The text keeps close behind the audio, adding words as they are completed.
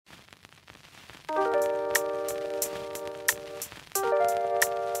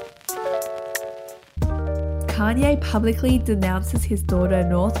Kanye publicly denounces his daughter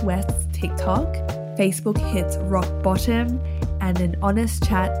North West's TikTok, Facebook hits rock bottom, and an honest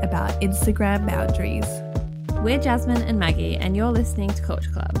chat about Instagram boundaries. We're Jasmine and Maggie, and you're listening to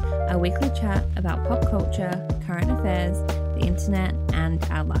Culture Club, a weekly chat about pop culture, current affairs, the internet, and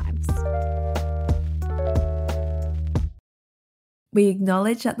our lives. We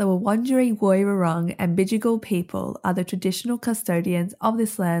acknowledge that the Wurundjeri Woi-wurrung and Bidjigal people are the traditional custodians of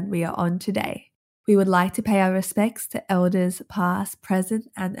this land we are on today. We would like to pay our respects to elders past, present,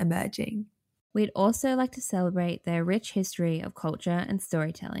 and emerging. We'd also like to celebrate their rich history of culture and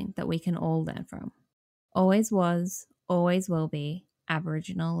storytelling that we can all learn from. Always was, always will be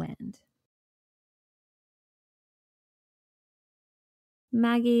Aboriginal land.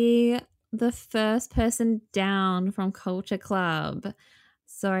 Maggie, the first person down from Culture Club.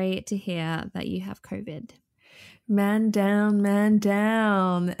 Sorry to hear that you have COVID. Man down, man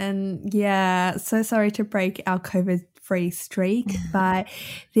down. And yeah, so sorry to break our COVID-free streak. But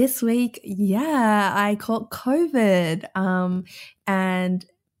this week, I caught COVID. And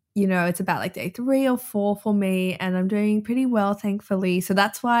you know, it's about like day 3 or 4 for me, and I'm doing pretty well, thankfully. So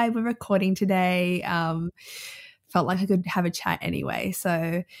that's why we're recording today. Felt like I could have a chat anyway.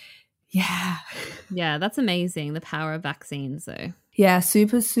 So yeah. Yeah, that's amazing. The power of vaccines, though. Yeah,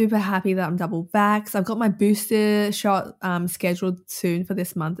 super, super happy that I'm double vaxxed. I've got my booster shot scheduled soon for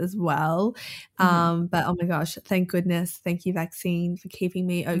this month as well. But oh my gosh, thank goodness. Thank you, vaccine, for keeping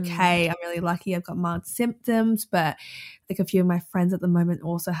me okay. I'm really lucky. I've got mild symptoms, but like a few of my friends at the moment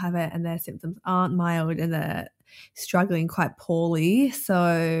also have it, and their symptoms aren't mild and they're struggling quite poorly.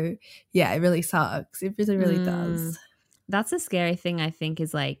 So yeah, it really sucks. It really, really does. That's a scary thing, I think,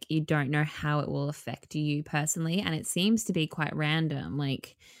 is like you don't know how it will affect you personally, and it seems to be quite random.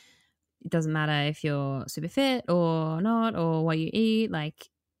 Like it doesn't matter if you're super fit or not, or what you eat, like,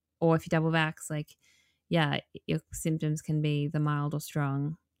 or if you double vax, like, yeah, your symptoms can be the mild or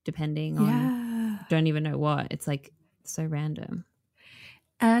strong depending on don't even know what. It's like so random.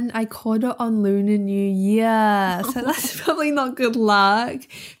 And I caught it on Lunar New Year, so that's probably not good luck.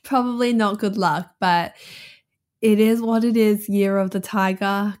 But it is what it is. Year of the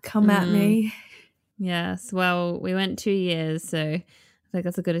Tiger. Come at me. Yes. Well, we went 2 years, so I think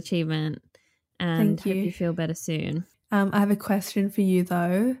that's a good achievement. And Thank you. hope you feel better soon. I have a question for you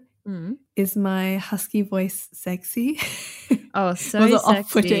though. Is my husky voice sexy? Oh, so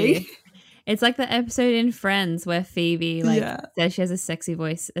sexy. It's like the episode in Friends where Phoebe says she has a sexy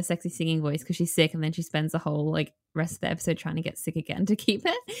voice, a sexy singing voice because she's sick, and then she spends the whole like rest of the episode trying to get sick again to keep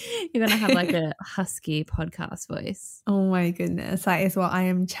it. You're gonna have like a husky podcast voice. Oh my goodness, that is what I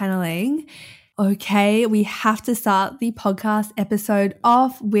am channeling. Okay, we have to start the podcast episode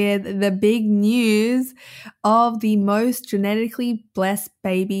off with the big news of the most genetically blessed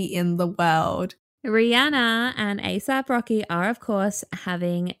baby in the world. Rihanna and A$AP Rocky are, of course,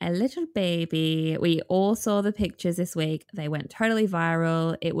 having a little baby. We all saw the pictures this week. They went totally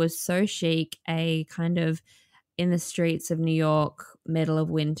viral. It was so chic, a kind of in the streets of New York, middle of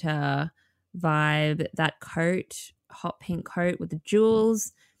winter vibe. That coat, hot pink coat with the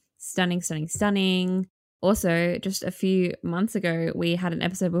jewels, stunning, stunning, stunning. Also, just a few months ago, we had an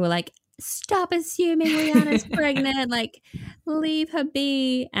episode where we were like, stop assuming Rihanna's pregnant, like leave her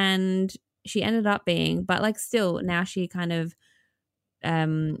be. And she ended up being, but like still now she kind of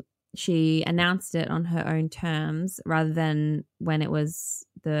she announced it on her own terms rather than when it was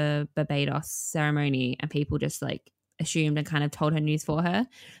the Barbados ceremony and people just like assumed and kind of told her news for her.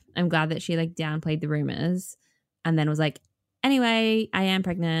 I'm glad that she like downplayed the rumors and then was like, anyway, I am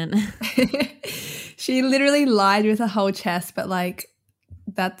pregnant. She literally lied with her whole chest, but like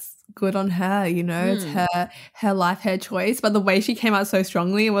that's good on her, you know. It's her life, her choice. But the way she came out so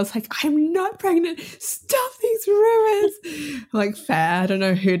strongly was like, I'm not pregnant, stop these rumors. Like, fair. I don't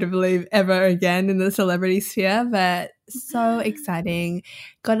know who to believe ever again in the celebrity sphere, but so exciting.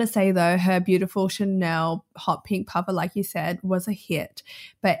 Gotta say though, her beautiful Chanel hot pink puffer, like you said, was a hit,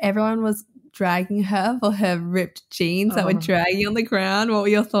 but everyone was dragging her for her ripped jeans that were dragging on the ground. What were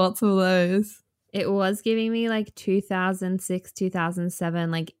your thoughts of those? It was giving me like 2006, 2007,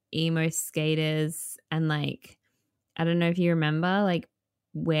 like emo skaters. And like, I don't know if you remember, like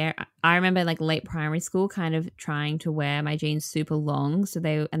where I remember like late primary school kind of trying to wear my jeans super long. So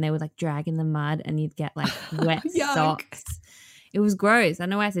they were like drag in the mud and you'd get like wet socks. It was gross. I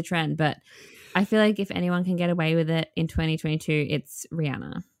know why it's a trend, but I feel like if anyone can get away with it in 2022, it's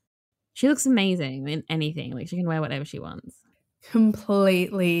Rihanna. She looks amazing in anything. Like she can wear whatever she wants.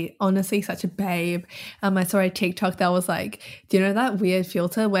 Completely, honestly, such a babe. I saw a TikTok that was like, do you know that weird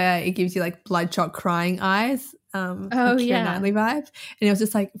filter where it gives you like bloodshot crying eyes? Keira Knightley vibe. And it was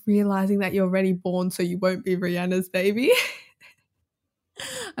just like realizing that you're already born, so you won't be Rihanna's baby.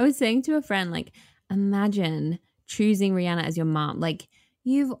 I was saying to a friend, like, imagine choosing Rihanna as your mom. Like,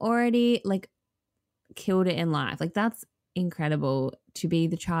 you've already like killed it in life. Like, that's incredible to be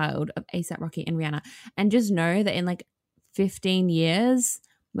the child of A$AP Rocky and Rihanna. And just know that in like 15 years,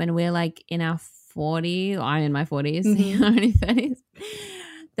 when we're like in our 40s, I'm in my 40s, you're only 30s,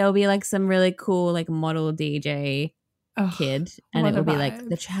 there'll be like some really cool like model DJ kid, and it will be like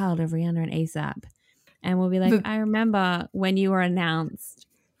the child of Rihanna and A$AP. And we'll be like, I remember when you were announced,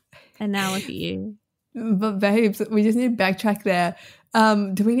 and now look at you. But babes, we just need to backtrack there.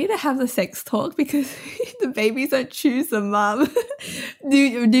 Do we need to have the sex talk? Because the babies don't choose the mum. Do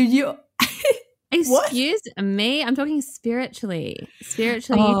you? Excuse me? I'm talking spiritually.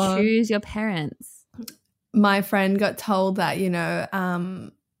 Spiritually, you choose your parents. My friend got told that, you know,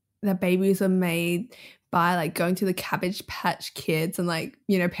 that babies were made by like going to the Cabbage Patch Kids, and like,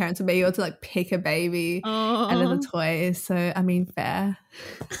 you know, parents would be able to like pick a baby out of the toys. So, I mean, fair.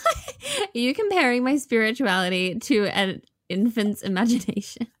 Are you comparing my spirituality to an infant's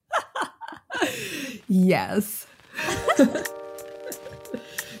imagination? Yes.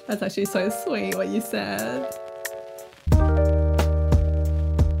 That's actually so sweet what you said.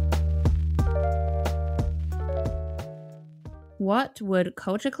 What would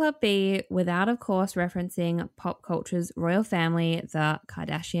Culture Club be without, of course, referencing pop culture's royal family, the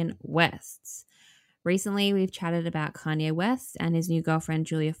Kardashian Wests? Recently, we've chatted about Kanye West and his new girlfriend,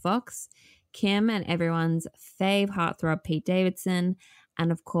 Julia Fox, Kim and everyone's fave heartthrob, Pete Davidson,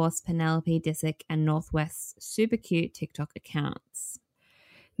 and of course, Penelope Disick and North West's super cute TikTok accounts.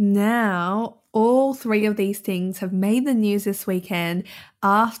 Now, all three of these things have made the news this weekend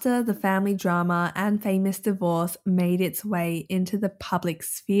after the family drama and famous divorce made its way into the public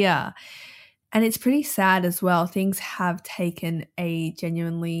sphere. And it's pretty sad as well. Things have taken a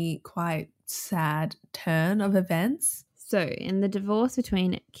genuinely quite sad turn of events. So, in the divorce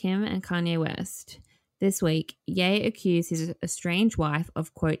between Kim and Kanye West, this week, Ye accused his estranged wife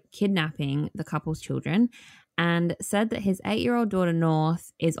of, quote, kidnapping the couple's children, and said that his 8-year-old daughter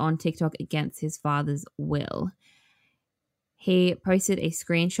North is on TikTok against his father's will. He posted a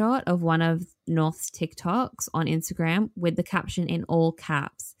screenshot of one of North's TikToks on Instagram with the caption in all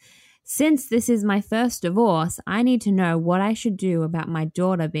caps, "Since this is my first divorce, I need to know what I should do about my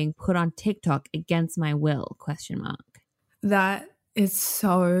daughter being put on TikTok against my will?" ? That is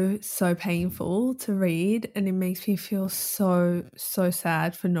so painful to read, and it makes me feel so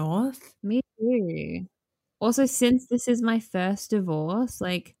sad for North. Me too. Also, since this is my first divorce,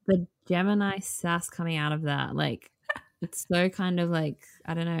 like the Gemini sass coming out of that, like it's so kind of like,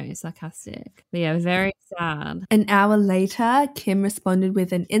 I don't know, sarcastic. But yeah, very sad. An hour later, Kim responded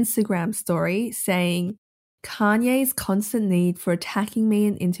with an Instagram story saying, "Kanye's constant need for attacking me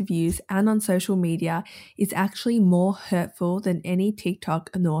in interviews and on social media is actually more hurtful than any TikTok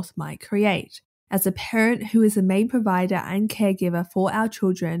North might create. As a parent who is the main provider and caregiver for our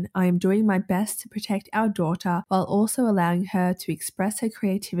children, I am doing my best to protect our daughter while also allowing her to express her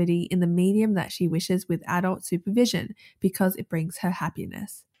creativity in the medium that she wishes with adult supervision because it brings her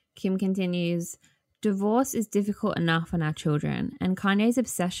happiness." Kim continues, "Divorce is difficult enough on our children, and Kanye's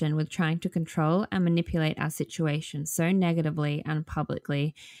obsession with trying to control and manipulate our situation so negatively and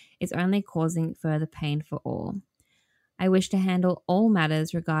publicly is only causing further pain for all. I wish to handle all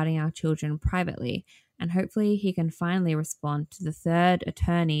matters regarding our children privately, and hopefully he can finally respond to the third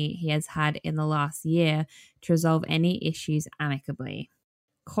attorney he has had in the last year to resolve any issues amicably."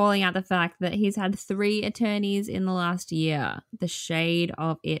 Calling out the fact that he's had 3 attorneys in the last year. The shade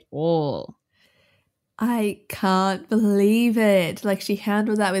of it all. I can't believe it. Like, she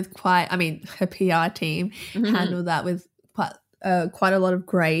handled that with her PR team handled that with quite a lot of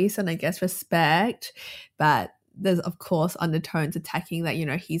grace and I guess respect. But there's, of course, undertones attacking that, you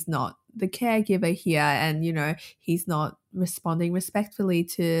know, he's not the caregiver here and, you know, he's not responding respectfully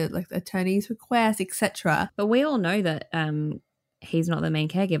to like the attorney's requests, etc. But we all know that he's not the main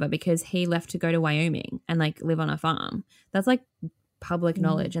caregiver because he left to go to Wyoming and like live on a farm. That's like public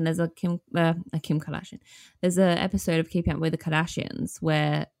knowledge. And there's a Kim Kardashian. There's an episode of Keeping Up with the Kardashians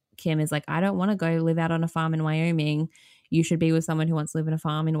where Kim is like, "I don't want to go live out on a farm in Wyoming. You should be with someone who wants to live in a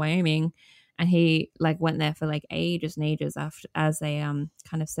farm in Wyoming." And he like went there for like ages and ages after, as they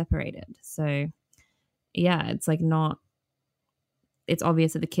kind of separated. So yeah, it's like it's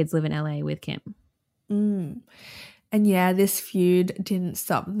obvious that the kids live in LA with Kim. And yeah, this feud didn't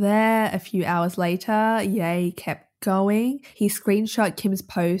stop there. A few hours later, Ye kept going. He screenshot Kim's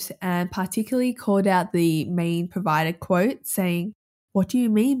post and particularly called out the main provider quote saying, "What do you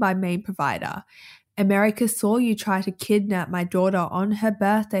mean by main provider?" America saw you try to kidnap my daughter on her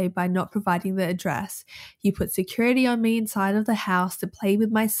birthday by not providing the address. You put security on me inside of the house to play with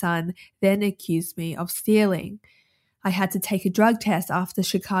my son, then accused me of stealing. I had to take a drug test after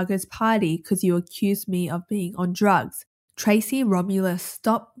Chicago's party because you accused me of being on drugs. Tracy Romulus,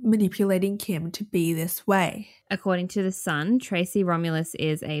 stop manipulating Kim to be this way. According to The Sun, Tracy Romulus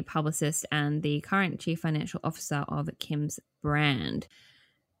is a publicist and the current chief financial officer of Kim's brand.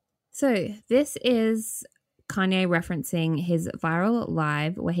 So this is Kanye referencing his viral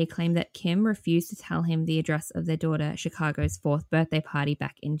live where he claimed that Kim refused to tell him the address of their daughter Chicago's 4th birthday party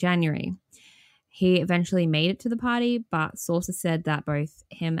back in January. He eventually made it to the party, but sources said that both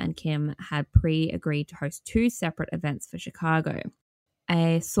him and Kim had pre-agreed to host 2 separate events for Chicago.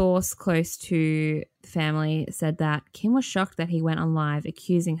 A source close to the family said that Kim was shocked that he went on live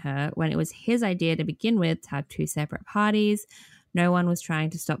accusing her when it was his idea to begin with to have 2 separate parties. No one was trying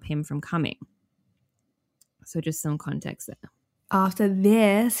to stop him from coming. So just some context there. After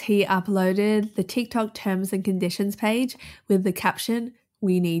this, he uploaded the TikTok terms and conditions page with the caption,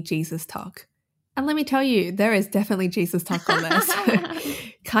 "We need Jesus talk." And let me tell you, there is definitely Jesus talk on this.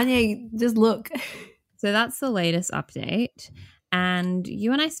 Kanye, just look. So that's the latest update. And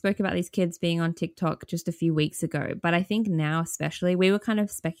you and I spoke about these kids being on TikTok just a few weeks ago. But I think now especially, we were kind of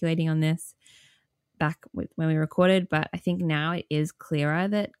speculating on this back when we recorded, but I think now it is clearer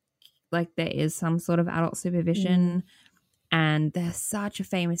that like there is some sort of adult supervision and they're such a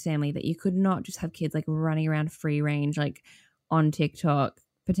famous family that you could not just have kids like running around free range like on TikTok,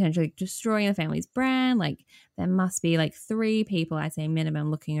 potentially destroying the family's brand. Like there must be like 3 people, I'd say minimum,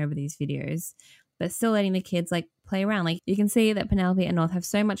 looking over these videos, but still letting the kids like play around. Like you can see that Penelope and North have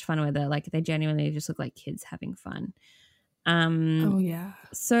so much fun with it. Like they genuinely just look like kids having fun. Oh yeah.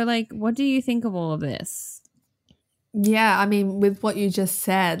 So like, what do you think of all of this? Yeah, I mean, with what you just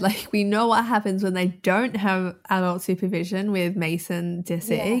said, like we know what happens when they don't have adult supervision with Mason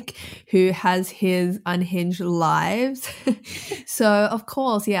Disick, who has his unhinged lives. So of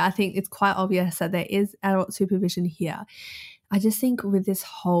course, yeah, I think it's quite obvious that there is adult supervision here. I just think with this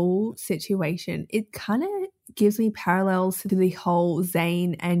whole situation, it kind of gives me parallels to the whole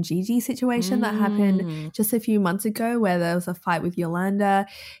Zayn and Gigi situation that happened just a few months ago, where there was a fight with Yolanda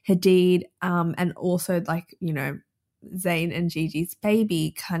Hadid, and also like, you know, Zayn and Gigi's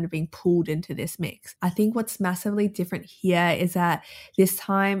baby kind of being pulled into this mix. I think what's massively different here is that this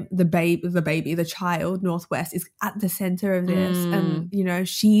time the child, Northwest, is at the center of this, and you know,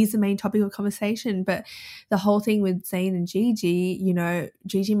 she's the main topic of conversation. But the whole thing with Zayn and Gigi, you know,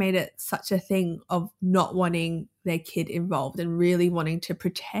 Gigi made it such a thing of not wanting their kid involved and really wanting to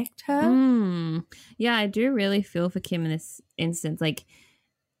protect her. Yeah, I do really feel for Kim in this instance. Like,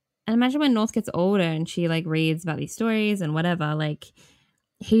 and imagine when North gets older and she like reads about these stories and whatever, like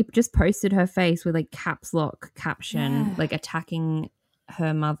he just posted her face with like caps lock caption, like attacking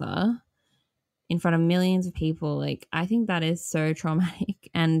her mother in front of millions of people. Like I think that is so traumatic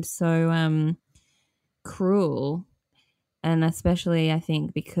and so cruel. And especially I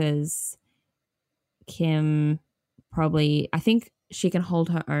think because Kim probably, I think she can hold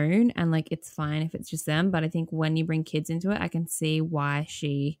her own and like it's fine if it's just them. But I think when you bring kids into it, I can see why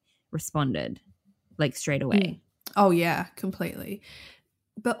she responded like straight away. Oh yeah, completely.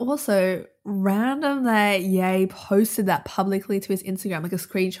 But also random that Ye posted that publicly to his Instagram, like a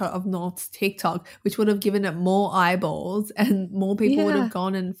screenshot of North's TikTok, which would have given it more eyeballs and more people would have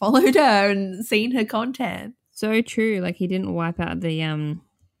gone and followed her and seen her content. So true. Like he didn't wipe out the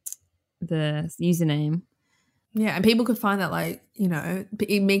username. Yeah, and people could find that, like, you know,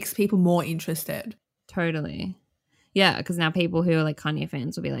 it makes people more interested. Totally. Yeah, because now people who are like Kanye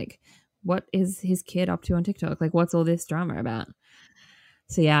fans will be like, what is his kid up to on TikTok? Like, what's all this drama about?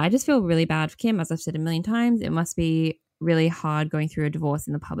 So yeah, I just feel really bad for Kim. As I've said a million times, it must be really hard going through a divorce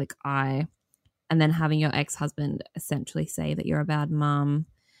in the public eye and then having your ex-husband essentially say that you're a bad mom.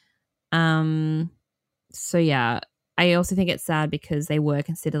 So yeah, I also think it's sad because they were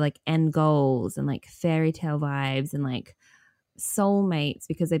considered like end goals and like fairy tale vibes and like soulmates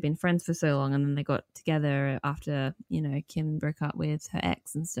because they've been friends for so long, and then they got together after, you know, Kim broke up with her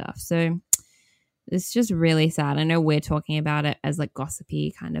ex and stuff. So it's just really sad. I know we're talking about it as like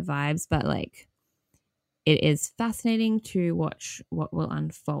gossipy kind of vibes, but like it is fascinating to watch what will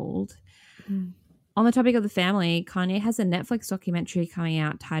unfold. On the topic of the family, Kanye has a Netflix documentary coming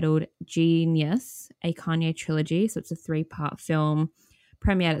out titled Genius, a Kanye trilogy. So it's a 3-part film,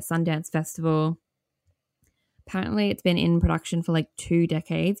 premiered at Sundance Festival. Apparently it's been in production for like 2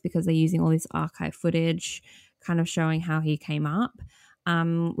 decades because they're using all this archive footage kind of showing how he came up.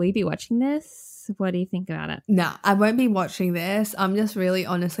 Will you be watching this? What do you think about it? Nah, I won't be watching this. I'm just really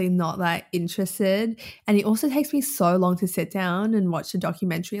honestly not that interested. And it also takes me so long to sit down and watch the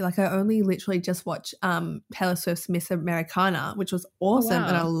documentary. Like I only literally just watched Taylor Swift's Miss Americana, which was awesome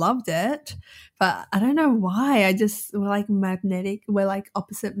and I loved it. But I don't know why. We're like magnetic. We're like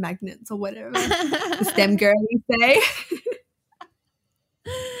opposite magnets or whatever. The STEM girlies say.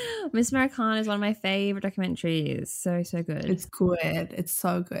 Miss Americana is one of my favorite documentaries. So good. It's good. It's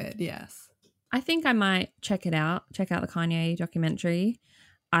so good. Yes. I think I might check it out. Check out the Kanye documentary.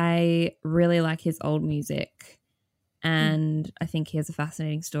 I really like his old music and I think he has a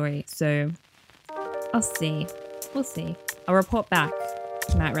fascinating story. So I'll see. We'll see. I'll report back.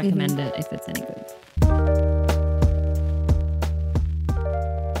 I might recommend it if it's any good.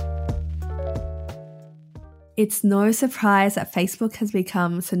 It's no surprise that Facebook has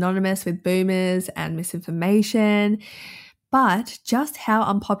become synonymous with boomers and misinformation, but just how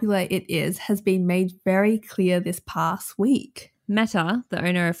unpopular it is has been made very clear this past week. Meta, the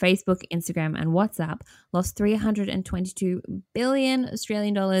owner of Facebook, Instagram and WhatsApp, lost 322 billion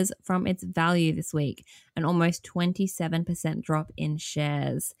Australian dollars from its value this week, an almost 27% drop in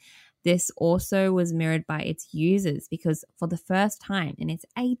shares. This also was mirrored by its users because for the first time in its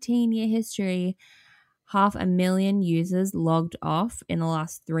 18-year history, 500,000 users logged off in the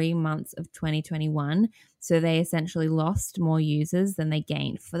last 3 months of 2021. So they essentially lost more users than they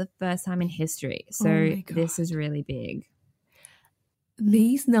gained for the first time in history. So this is really big.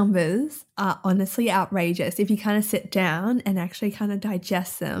 These numbers are honestly outrageous if you kind of sit down and actually kind of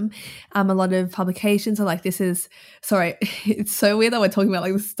digest them. A lot of publications are like, it's so weird that we're talking about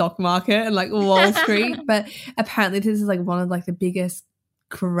like the stock market and like Wall Street, but apparently this is like one of like the biggest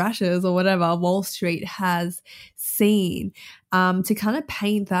crashes or whatever Wall Street has seen. To kind of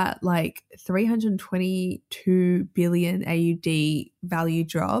paint that like 322 billion AUD value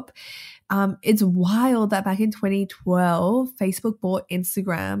drop, it's wild that back in 2012 Facebook bought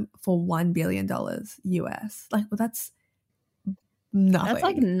Instagram for $1 billion US. Like, well, that's nothing. That's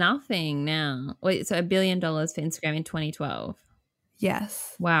like nothing now. Wait, so $1 billion for Instagram in 2012?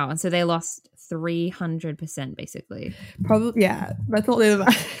 Yes. Wow. And so they lost 300% basically. Probably, yeah. That's all they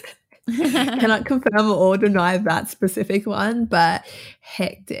cannot confirm or deny that specific one, but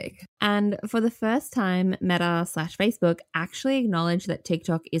hectic. And for the first time, Meta/Facebook actually acknowledged that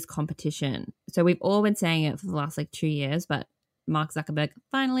TikTok is competition. So we've all been saying it for the last 2 years, but Mark Zuckerberg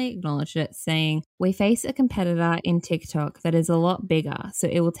finally acknowledged it, saying, "We face a competitor in TikTok that is a lot bigger, so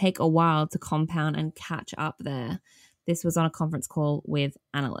it will take a while to compound and catch up there." This was on a conference call with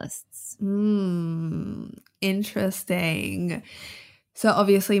analysts. Interesting. So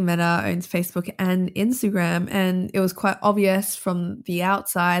obviously Meta owns Facebook and Instagram, and it was quite obvious from the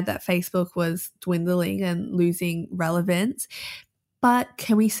outside that Facebook was dwindling and losing relevance. But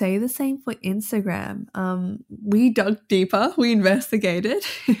can we say the same for Instagram? We dug deeper, we investigated,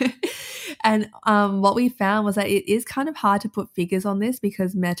 and what we found was that it is kind of hard to put figures on this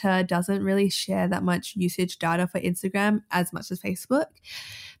because Meta doesn't really share that much usage data for Instagram as much as Facebook.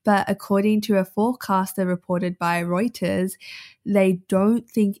 But according to a forecaster reported by Reuters, they don't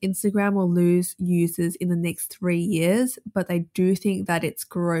think Instagram will lose users in the next 3 years, but they do think that its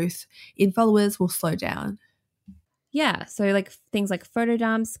growth in followers will slow down. Yeah, so like things like photo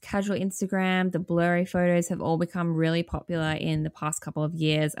dumps, casual Instagram, the blurry photos have all become really popular in the past couple of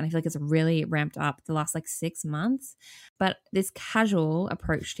years, and I feel like it's really ramped up the last 6 months. But this casual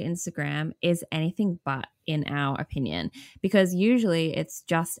approach to Instagram is anything but, in our opinion, because usually it's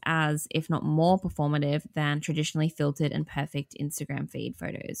just as, if not more performative than traditionally filtered and perfect Instagram feed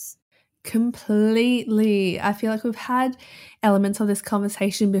photos. Completely. I feel like we've had elements of this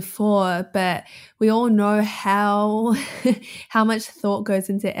conversation before, but we all know how much thought goes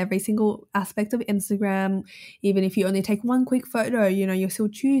into every single aspect of Instagram. Even if you only take one quick photo, you're still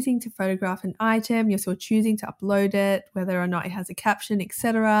choosing to photograph an item, you're still choosing to upload it, whether or not it has a caption,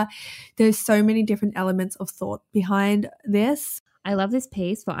 etc. There's so many different elements of thought behind this. I love this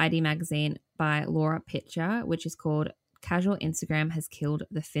piece for ID Magazine by Laura Pitcher, which is called "Casual Instagram Has Killed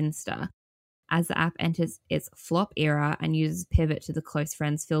the Finsta." As the app enters its flop era and users pivot to the close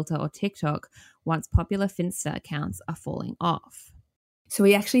friends filter or TikTok, once popular Finsta accounts are falling off. So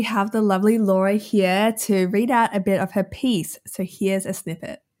we actually have the lovely Laura here to read out a bit of her piece. So here's a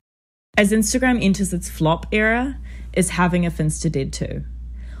snippet. As Instagram enters its flop era, is having a Finsta did too?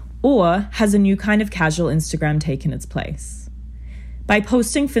 Or has a new kind of casual Instagram taken its place? By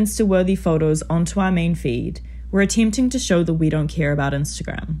posting Finsta-worthy photos onto our main feed, we're attempting to show that we don't care about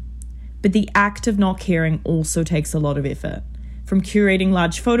Instagram. But the act of not caring also takes a lot of effort, from curating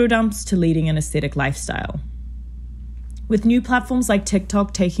large photo dumps to leading an aesthetic lifestyle. With new platforms like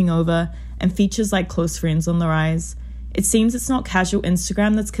TikTok taking over and features like close friends on the rise, it seems it's not casual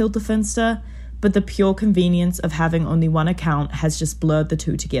Instagram that's killed the Finsta, but the pure convenience of having only one account has just blurred the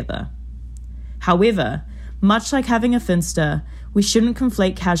two together. However, much like having a Finsta, we shouldn't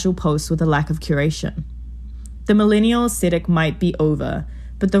conflate casual posts with a lack of curation. The millennial aesthetic might be over,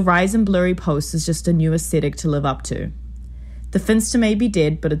 but the rise in blurry posts is just a new aesthetic to live up to. The Finsta may be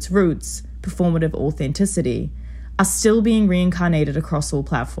dead, but its roots, performative authenticity, are still being reincarnated across all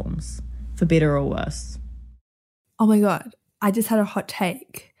platforms, for better or worse. Oh my God, I just had a hot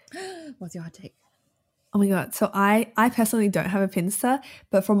take. What's your hot take? Oh my God. So I personally don't have a Finsta,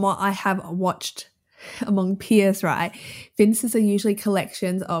 but from what I have watched among peers, right, Finstas are usually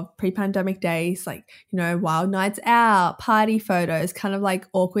collections of pre-pandemic days, like, you know, wild nights out, party photos, kind of like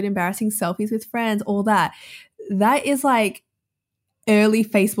awkward, embarrassing selfies with friends, all that. That is like early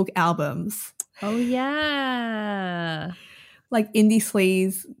Facebook albums. Oh, yeah. Like indie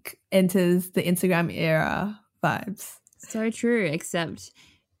sleaze enters the Instagram era vibes. So true, except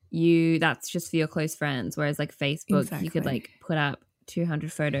that's just for your close friends, whereas like Facebook, Exactly. you could like put up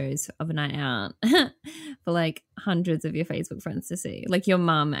 200 photos of a night out for like hundreds of your Facebook friends to see, like your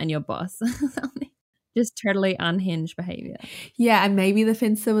mum and your boss. Just totally unhinged behavior. Yeah, and maybe the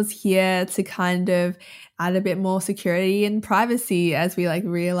Finsta was here to kind of add a bit more security and privacy as we like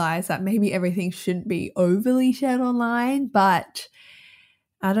realize that maybe everything shouldn't be overly shared online. But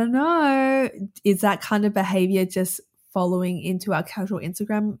I don't know, is that kind of behavior just following into our casual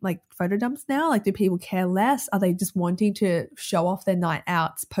Instagram like photo dumps now? Like, do people care less? Are they just wanting to show off their night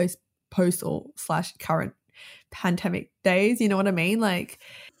outs post or / current pandemic days? You know what I mean? Like,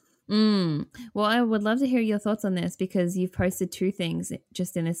 well, I would love to hear your thoughts on this, because you've posted two things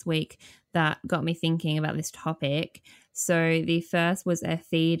just in this week that got me thinking about this topic. So the first was a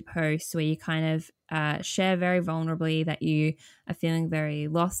feed post where you kind of share very vulnerably that you are feeling very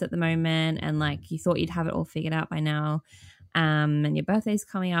lost at the moment, and like you thought you'd have it all figured out by now, and your birthday's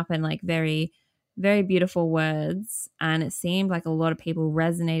coming up, and like very, very beautiful words. And it seemed like a lot of people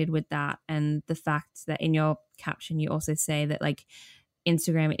resonated with that, and the fact that in your caption you also say that like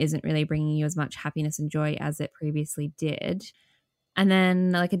Instagram isn't really bringing you as much happiness and joy as it previously did. And then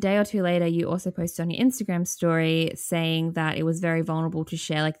like a day or two later, you also posted on your Instagram story saying that it was very vulnerable to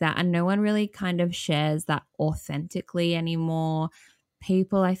share like that. And no one really kind of shares that authentically anymore.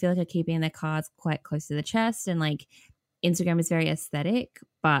 People, I feel like, are keeping their cards quite close to the chest. And like Instagram is very aesthetic,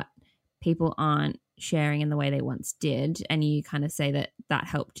 but people aren't sharing in the way they once did. And you kind of say that that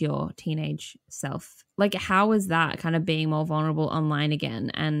helped your teenage self. Like, how was that kind of being more vulnerable online again?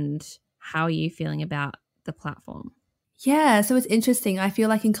 And how are you feeling about the platform? yeah, so it's interesting. I feel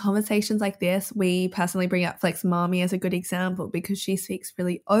like in conversations like this, we personally bring up Flex Mami as a good example, because she speaks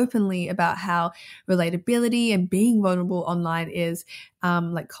really openly about how relatability and being vulnerable online is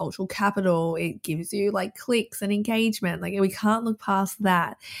like cultural capital. It gives you like clicks and engagement. Like, we can't look past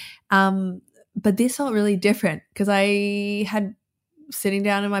that. But this felt really different, because I had sitting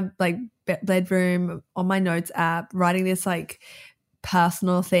down in my like bedroom on my notes app writing this like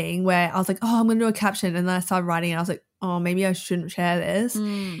personal thing where I was like, oh, I'm gonna do a caption, and then I started writing and I was like, oh, maybe I shouldn't share this.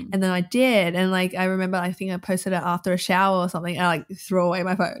 And then I did, and like I remember, I think I posted it after a shower or something, and I like threw away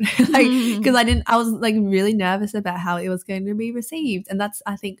my phone like, because I was like really nervous about how it was going to be received. And that's,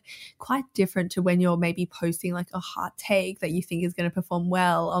 I think, quite different to when you're maybe posting like a hot take that you think is going to perform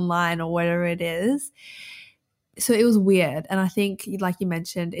well online or whatever it is. So it was weird. And I think, like you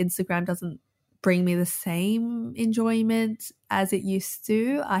mentioned, Instagram doesn't bring me the same enjoyment as it used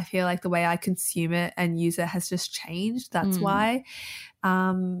to. I feel like the way I consume it and use it has just changed. That's why.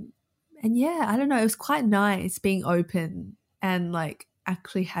 And yeah, I don't know. It was quite nice being open and like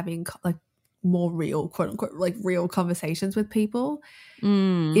actually having like more real, quote unquote, like real conversations with people.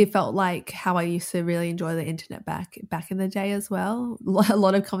 It felt like how I used to really enjoy the internet back in the day as well. A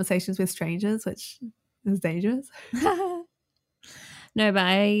lot of conversations with strangers, which is dangerous. No,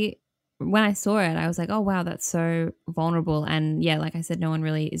 but when I saw it, I was like, oh, wow, that's so vulnerable. And yeah, like I said, no one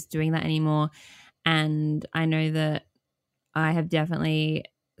really is doing that anymore. And I know that I have definitely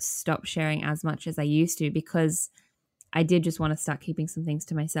stopped sharing as much as I used to, because I did just want to start keeping some things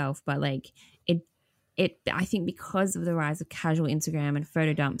to myself. But like I think because of the rise of casual Instagram and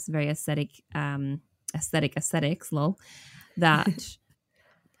photo dumps, very aesthetics, lol, that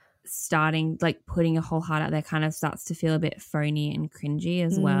starting like putting your whole heart out there kind of starts to feel a bit phony and cringy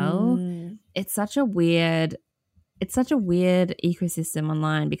as well. It's such a weird ecosystem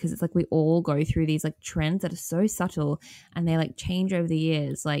online, because it's like we all go through these like trends that are so subtle, and they like change over the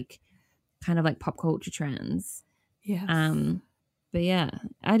years, like kind of like pop culture trends. Yeah. But yeah,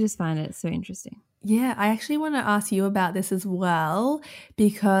 I just find it so interesting. Yeah, I actually want to ask you about this as well,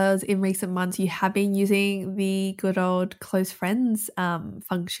 because in recent months you have been using the good old close friends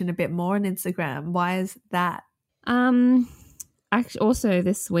function a bit more on Instagram. Why is that? Actually, also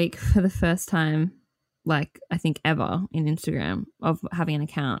this week for the first time, like I think ever in Instagram of having an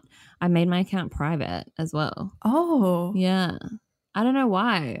account, I made my account private as well. Oh, Yeah. I don't know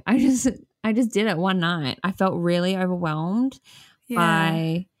why. I just did it one night. I felt really overwhelmed yeah.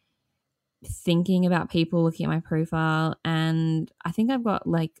 by thinking about people looking at my profile, and I think I've got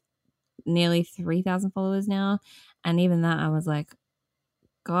like nearly 3,000 followers now, and even that I was like,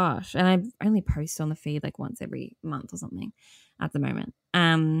 gosh, and I only post on the feed like once every month or something at the moment.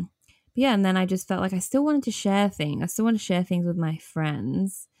 But yeah, and then I just felt like I still wanted to share things. I still want to share things with my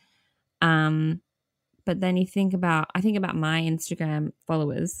friends. But then I think about my Instagram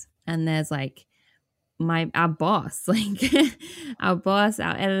followers, and there's like our boss, like our boss,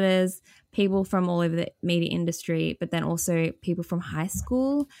 our editors, people from all over the media industry, but then also people from high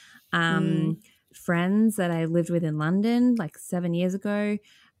school, friends that I lived with in London like 7 years ago,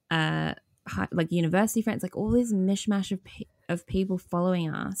 like university friends, like all this mishmash of people following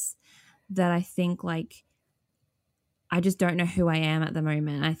us that I think like I just don't know who I am at the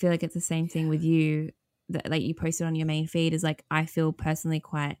moment. I feel like it's the same thing with you, that like you posted on your main feed, is like I feel personally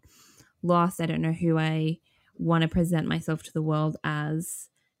quite lost. I don't know who I want to present myself to the world as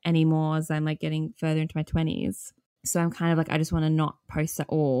anymore as I'm like getting further into my 20s. So I'm kind of like, I just want to not post at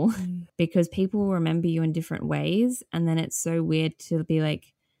all because people will remember you in different ways. And then it's so weird to be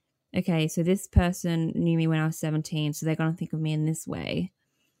like, okay, so this person knew me when I was 17, so they're going to think of me in this way.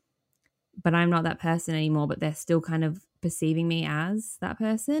 But I'm not that person anymore, but they're still kind of perceiving me as that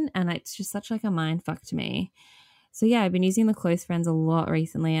person. And it's just such like a mind fuck to me. So yeah, I've been using the close friends a lot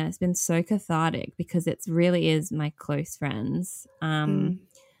recently, and it's been so cathartic because it really is my close friends.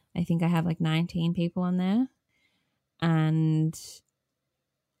 I think I have like 19 people on there, and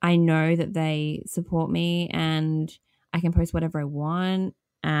I know that they support me and I can post whatever I want.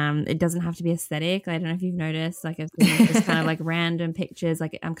 It doesn't have to be aesthetic. I don't know if you've noticed, like I've been just kind of like random pictures.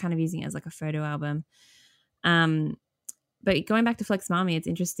 Like I'm kind of using it as like a photo album. But going back to Flex Mami, it's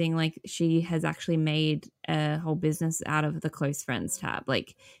interesting. Like she has actually made a whole business out of the close friends tab.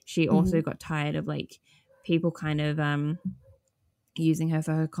 Like she also got tired of like people kind of using her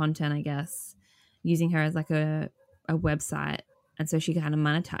for her content, I guess, using her as like a website. And so she kind of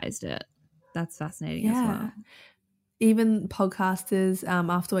monetized it. That's fascinating as well. Even podcasters,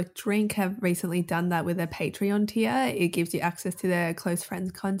 After Work Drink, have recently done that with their Patreon tier. It gives you access to their close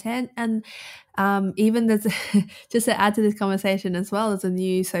friends content. And even there's, just to add to this conversation as well, there's a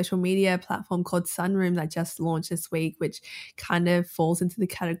new social media platform called Sunroom that just launched this week, which kind of falls into the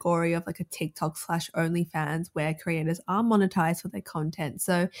category of like a TikTok / OnlyFans, where creators are monetized for their content.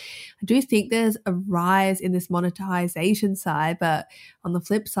 So I do think there's a rise in this monetization side, but on the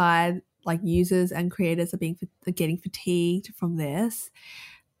flip side, like users and creators are getting fatigued from this.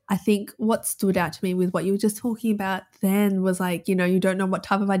 I think what stood out to me with what you were just talking about then was like, you know, you don't know what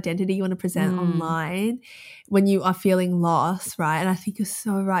type of identity you want to present online when you are feeling lost, right? And I think you're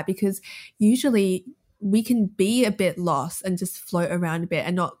so right, because usually we can be a bit lost and just float around a bit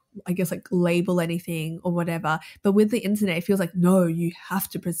and not, I guess, like label anything or whatever. But with the internet, it feels like, no, you have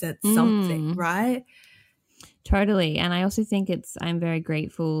to present something, right? Totally. And I also think I'm very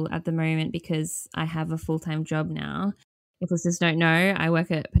grateful at the moment because I have a full-time job now. If listeners don't know, I work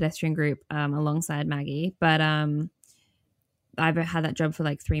at Pedestrian Group alongside Maggie, but I've had that job for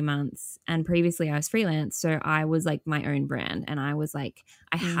like 3 months, and previously I was freelance. So I was like my own brand, and I was like,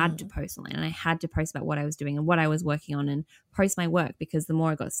 I had to post online, and I had to post about what I was doing and what I was working on and post my work, because the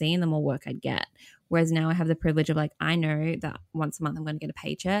more I got seen, the more work I'd get. Whereas now I have the privilege of like, I know that once a month I'm going to get a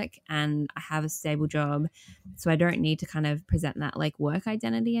paycheck and I have a stable job. So I don't need to kind of present that like work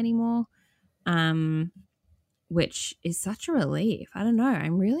identity anymore. Which is such a relief. I don't know.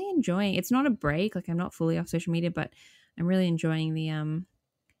 I'm really enjoying, it's not a break. Like I'm not fully off social media, but I'm really enjoying the,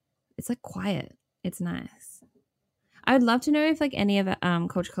 it's like quiet. It's nice. I would love to know if like any of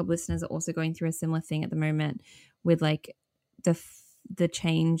Culture Club listeners are also going through a similar thing at the moment with like the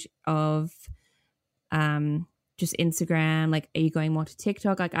change of just Instagram. Like, are you going more to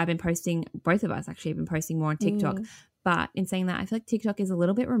TikTok? Like I've been posting, both of us actually have been posting more on TikTok. But in saying that, I feel like TikTok is a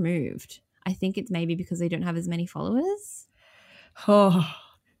little bit removed. I think it's maybe because they don't have as many followers. Oh,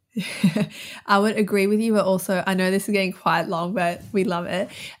 I would agree with you, but also I know this is getting quite long, but we love it.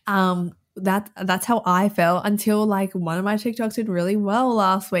 That's how I felt until like one of my TikToks did really well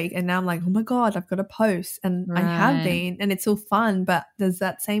last week, and now I'm like, oh my God, I've got to post, and I have been, and it's still fun, but there's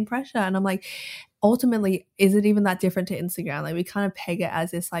that same pressure, and I'm like, ultimately, is it even that different to Instagram? Like we kind of peg it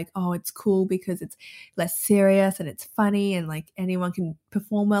as this like, oh, it's cool because it's less serious and it's funny and like anyone can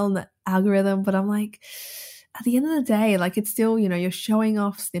perform well in the algorithm. But I'm like, at the end of the day, like it's still, you know, you're showing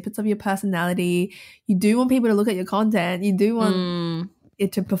off snippets of your personality. You do want people to look at your content. You do want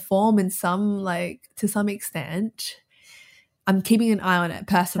it to perform in some, like, to some extent. I'm keeping an eye on it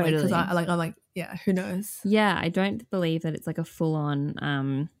personally because I'm like, yeah, who knows? Yeah, I don't believe that it's like a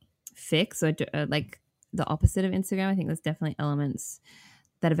full-on fix or like the opposite of Instagram. I think there's definitely elements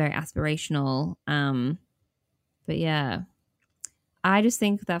that are very aspirational. But yeah, I just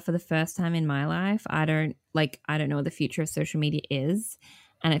think that for the first time in my life, I don't know what the future of social media is,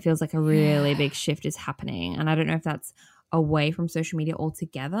 and it feels like a really big shift is happening. And I don't know if that's away from social media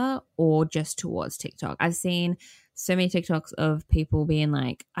altogether or just towards TikTok. I've seen so many TikToks of people being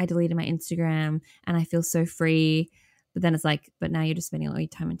like, I deleted my Instagram and I feel so free. But then it's like, but now you're just spending all your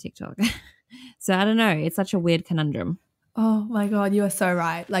time on TikTok. So I don't know. It's such a weird conundrum. Oh my God, you are so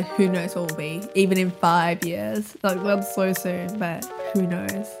right. Like, who knows what will be, even in 5 years. Like, that's so soon, but who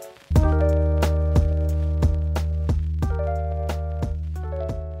knows?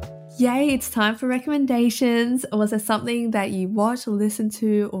 Yay, it's time for recommendations. Was there something that you watched or listened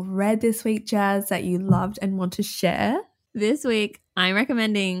to or read this week, Jazz, that you loved and want to share? This week, I'm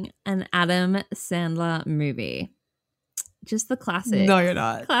recommending an Adam Sandler movie. Just the classics. No, you're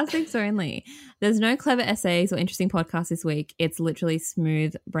not. Classics only. There's no clever essays or interesting podcasts this week. It's literally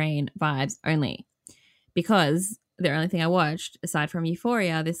smooth brain vibes only. Because the only thing I watched, aside from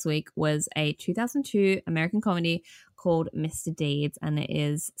Euphoria this week, was a 2002 American comedy called Mr. Deeds, and it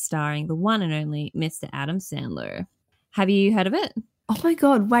is starring the one and only Mr. Adam Sandler. Have you heard of it? Oh my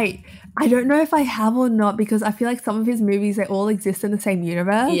God, wait. I don't know if I have or not because I feel like some of his movies, they all exist in the same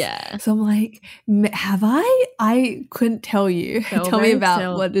universe. Yeah. So I'm like, have I? I couldn't tell you. Tell me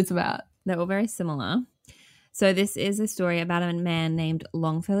about what it's about. They're all very similar. So this is a story about a man named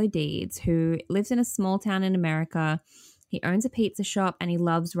Longfellow Deeds who lives in a small town in America. He owns a pizza shop and he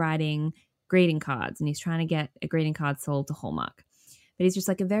loves writing greeting cards, and he's trying to get a greeting card sold to Hallmark. But he's just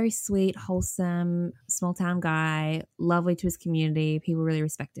like a very sweet, wholesome, small town guy, lovely to his community. People really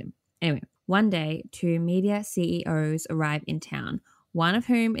respect him. Anyway, one day, 2 media CEOs arrive in town, one of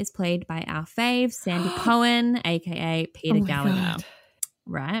whom is played by our fave, Sandy Cohen, aka Peter Gallagher. God.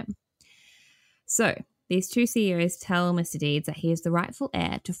 Right? So these 2 CEOs tell Mr. Deeds that he is the rightful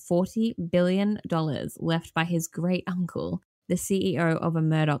heir to $40 billion left by his great uncle, the CEO of a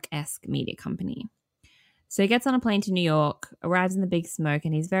Murdoch-esque media company. So he gets on a plane to New York, arrives in the Big Smoke,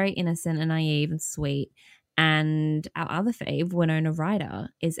 and he's very innocent and naive and sweet. And our other fave, Winona Ryder,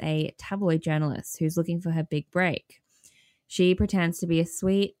 is a tabloid journalist who's looking for her big break. She pretends to be a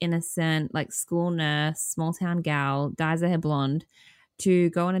sweet, innocent, like school nurse, small town gal, dyes her hair blonde, to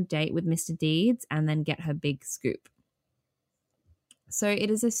go on a date with Mr. Deeds and then get her big scoop. So it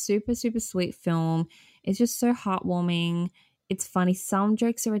is a super, super sweet film. It's just so heartwarming. It's funny. Some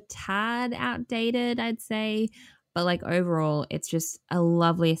jokes are a tad outdated, I'd say. But like overall, it's just a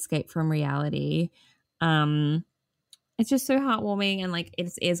lovely escape from reality. It's just so heartwarming, and like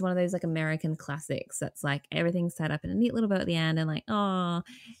it is one of those like American classics that's like everything's set up in a neat little bow at the end and like, oh.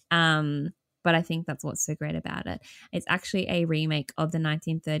 But I think that's what's so great about it. It's actually a remake of the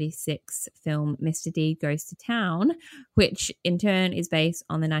 1936 film Mr. Deed Goes to Town, which in turn is based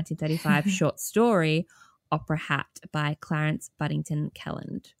on the 1935 short story Opera Hat by Clarence Buddington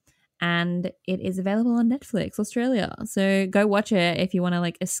Kelland. And it is available on Netflix Australia. So go watch it if you want to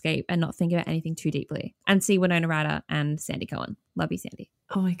like escape and not think about anything too deeply. And see Winona Ryder and Sandy Cohen. Love you, Sandy.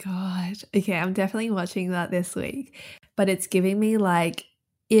 Oh my God. Okay, I'm definitely watching that this week. But it's giving me like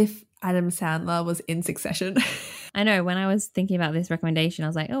if Adam Sandler was in Succession. I know. When I was thinking about this recommendation, I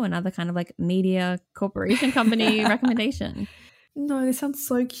was like, oh, another kind of like media corporation company recommendation. No, this sounds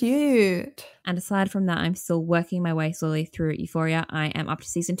so cute. And aside from that, I'm still working my way slowly through Euphoria. I am up to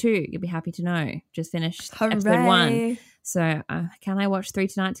season 2. You'll be happy to know. Just finished episode 1. So can I watch 3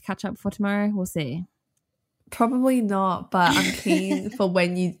 tonight to catch up before tomorrow? We'll see. Probably not, but I'm keen for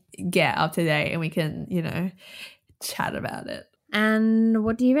when you get up to date and we can, you know, chat about it. And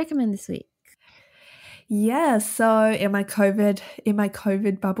what do you recommend this week? Yeah, so in my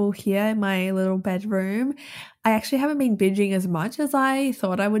COVID bubble here in my little bedroom, I actually haven't been binging as much as I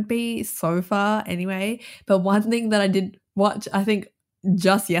thought I would be so far anyway. But one thing that I did watch, I think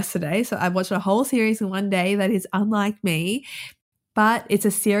just yesterday, so I watched a whole series in one day that is unlike me, but it's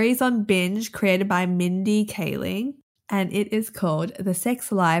a series on Binge created by Mindy Kaling. And it is called The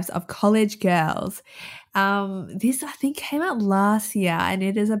Sex Lives of College Girls. This, I think, came out last year, and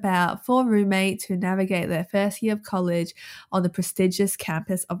it is about 4 roommates who navigate their first year of college on the prestigious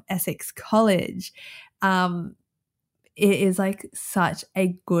campus of Essex College. It is like such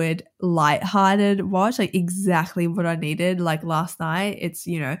a good lighthearted watch, like exactly what I needed. Like last night, it's,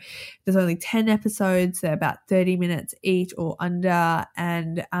 you know, there's only 10 episodes, they're about 30 minutes each or under,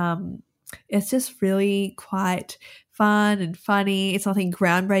 and it's just really quite fun and funny. It's nothing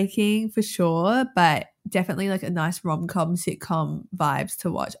groundbreaking for sure, but definitely like a nice rom-com sitcom vibes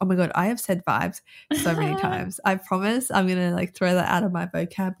to watch. Oh my god, I have said vibes so many times. I promise I'm gonna like throw that out of my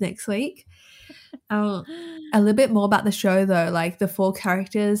vocab next week. A little bit more about the show though, like the 4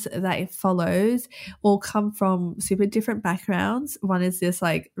 characters that it follows all come from super different backgrounds. One is this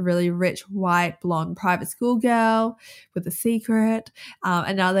like really rich white blonde private school girl with a secret.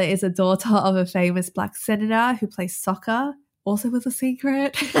 Another is a daughter of a famous black senator who plays soccer, also with a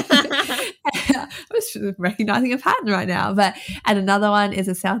secret. I was recognizing a pattern right now. And another one is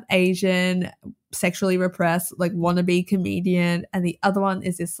a South Asian, sexually repressed, like wannabe comedian, and the other one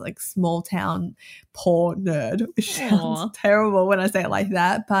is this like small town poor nerd, which sounds terrible when I say it like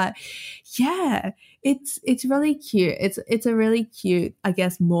that, but yeah, it's really cute. It's a really cute, I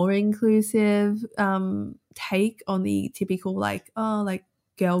guess, more inclusive take on the typical like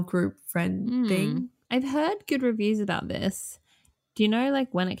girl group friend thing. I've heard good reviews about this. Do you know like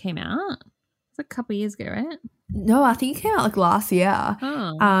when it came out? It's like a couple of years ago, right? No, I think it came out like last year.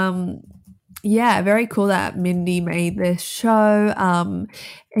 Yeah, very cool that Mindy made this show. And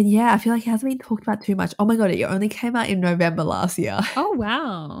yeah, I feel like it hasn't been talked about too much. Oh my god, it only came out in November last year. Oh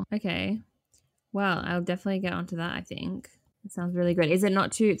wow. Okay. Well, I'll definitely get onto that, I think. It sounds really good. Is it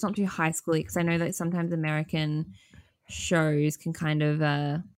not too, it's not too high schooly? Because I know that sometimes American shows can kind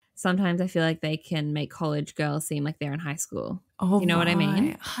of sometimes I feel like they can make college girls seem like they're in high school. Oh, you know what I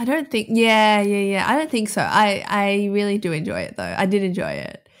mean? I don't think yeah. I don't think so. I really do enjoy it though. I did enjoy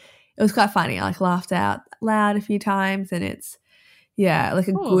it. It was quite funny. I like laughed out loud a few times, and it's like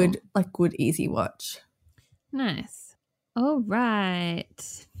a good easy watch. Nice. All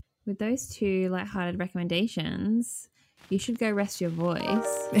right. With those 2 lighthearted recommendations, you should go rest your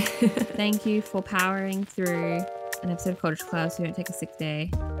voice. Thank you for powering through an episode of College Class. We don't take a sick day.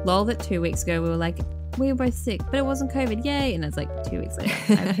 Lol, that 2 weeks ago we were like, we were both sick, but it wasn't COVID. Yay. And it's like 2 weeks later.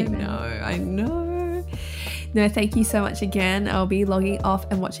 I know. No, thank you so much again. I'll be logging off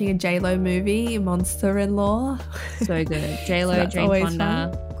and watching a J-Lo movie, Monster-in-Law. So good. J-Lo, Jane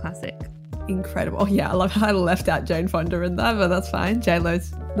Fonda, classic. Incredible. Oh yeah, I love how I left out Jane Fonda in that, but that's fine.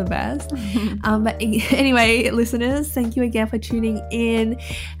 J-Lo's the best. But anyway, listeners, thank you again for tuning in.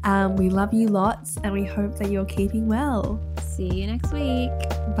 We love you lots, and we hope that you're keeping well. See you next week.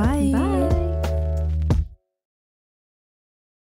 Bye. Bye.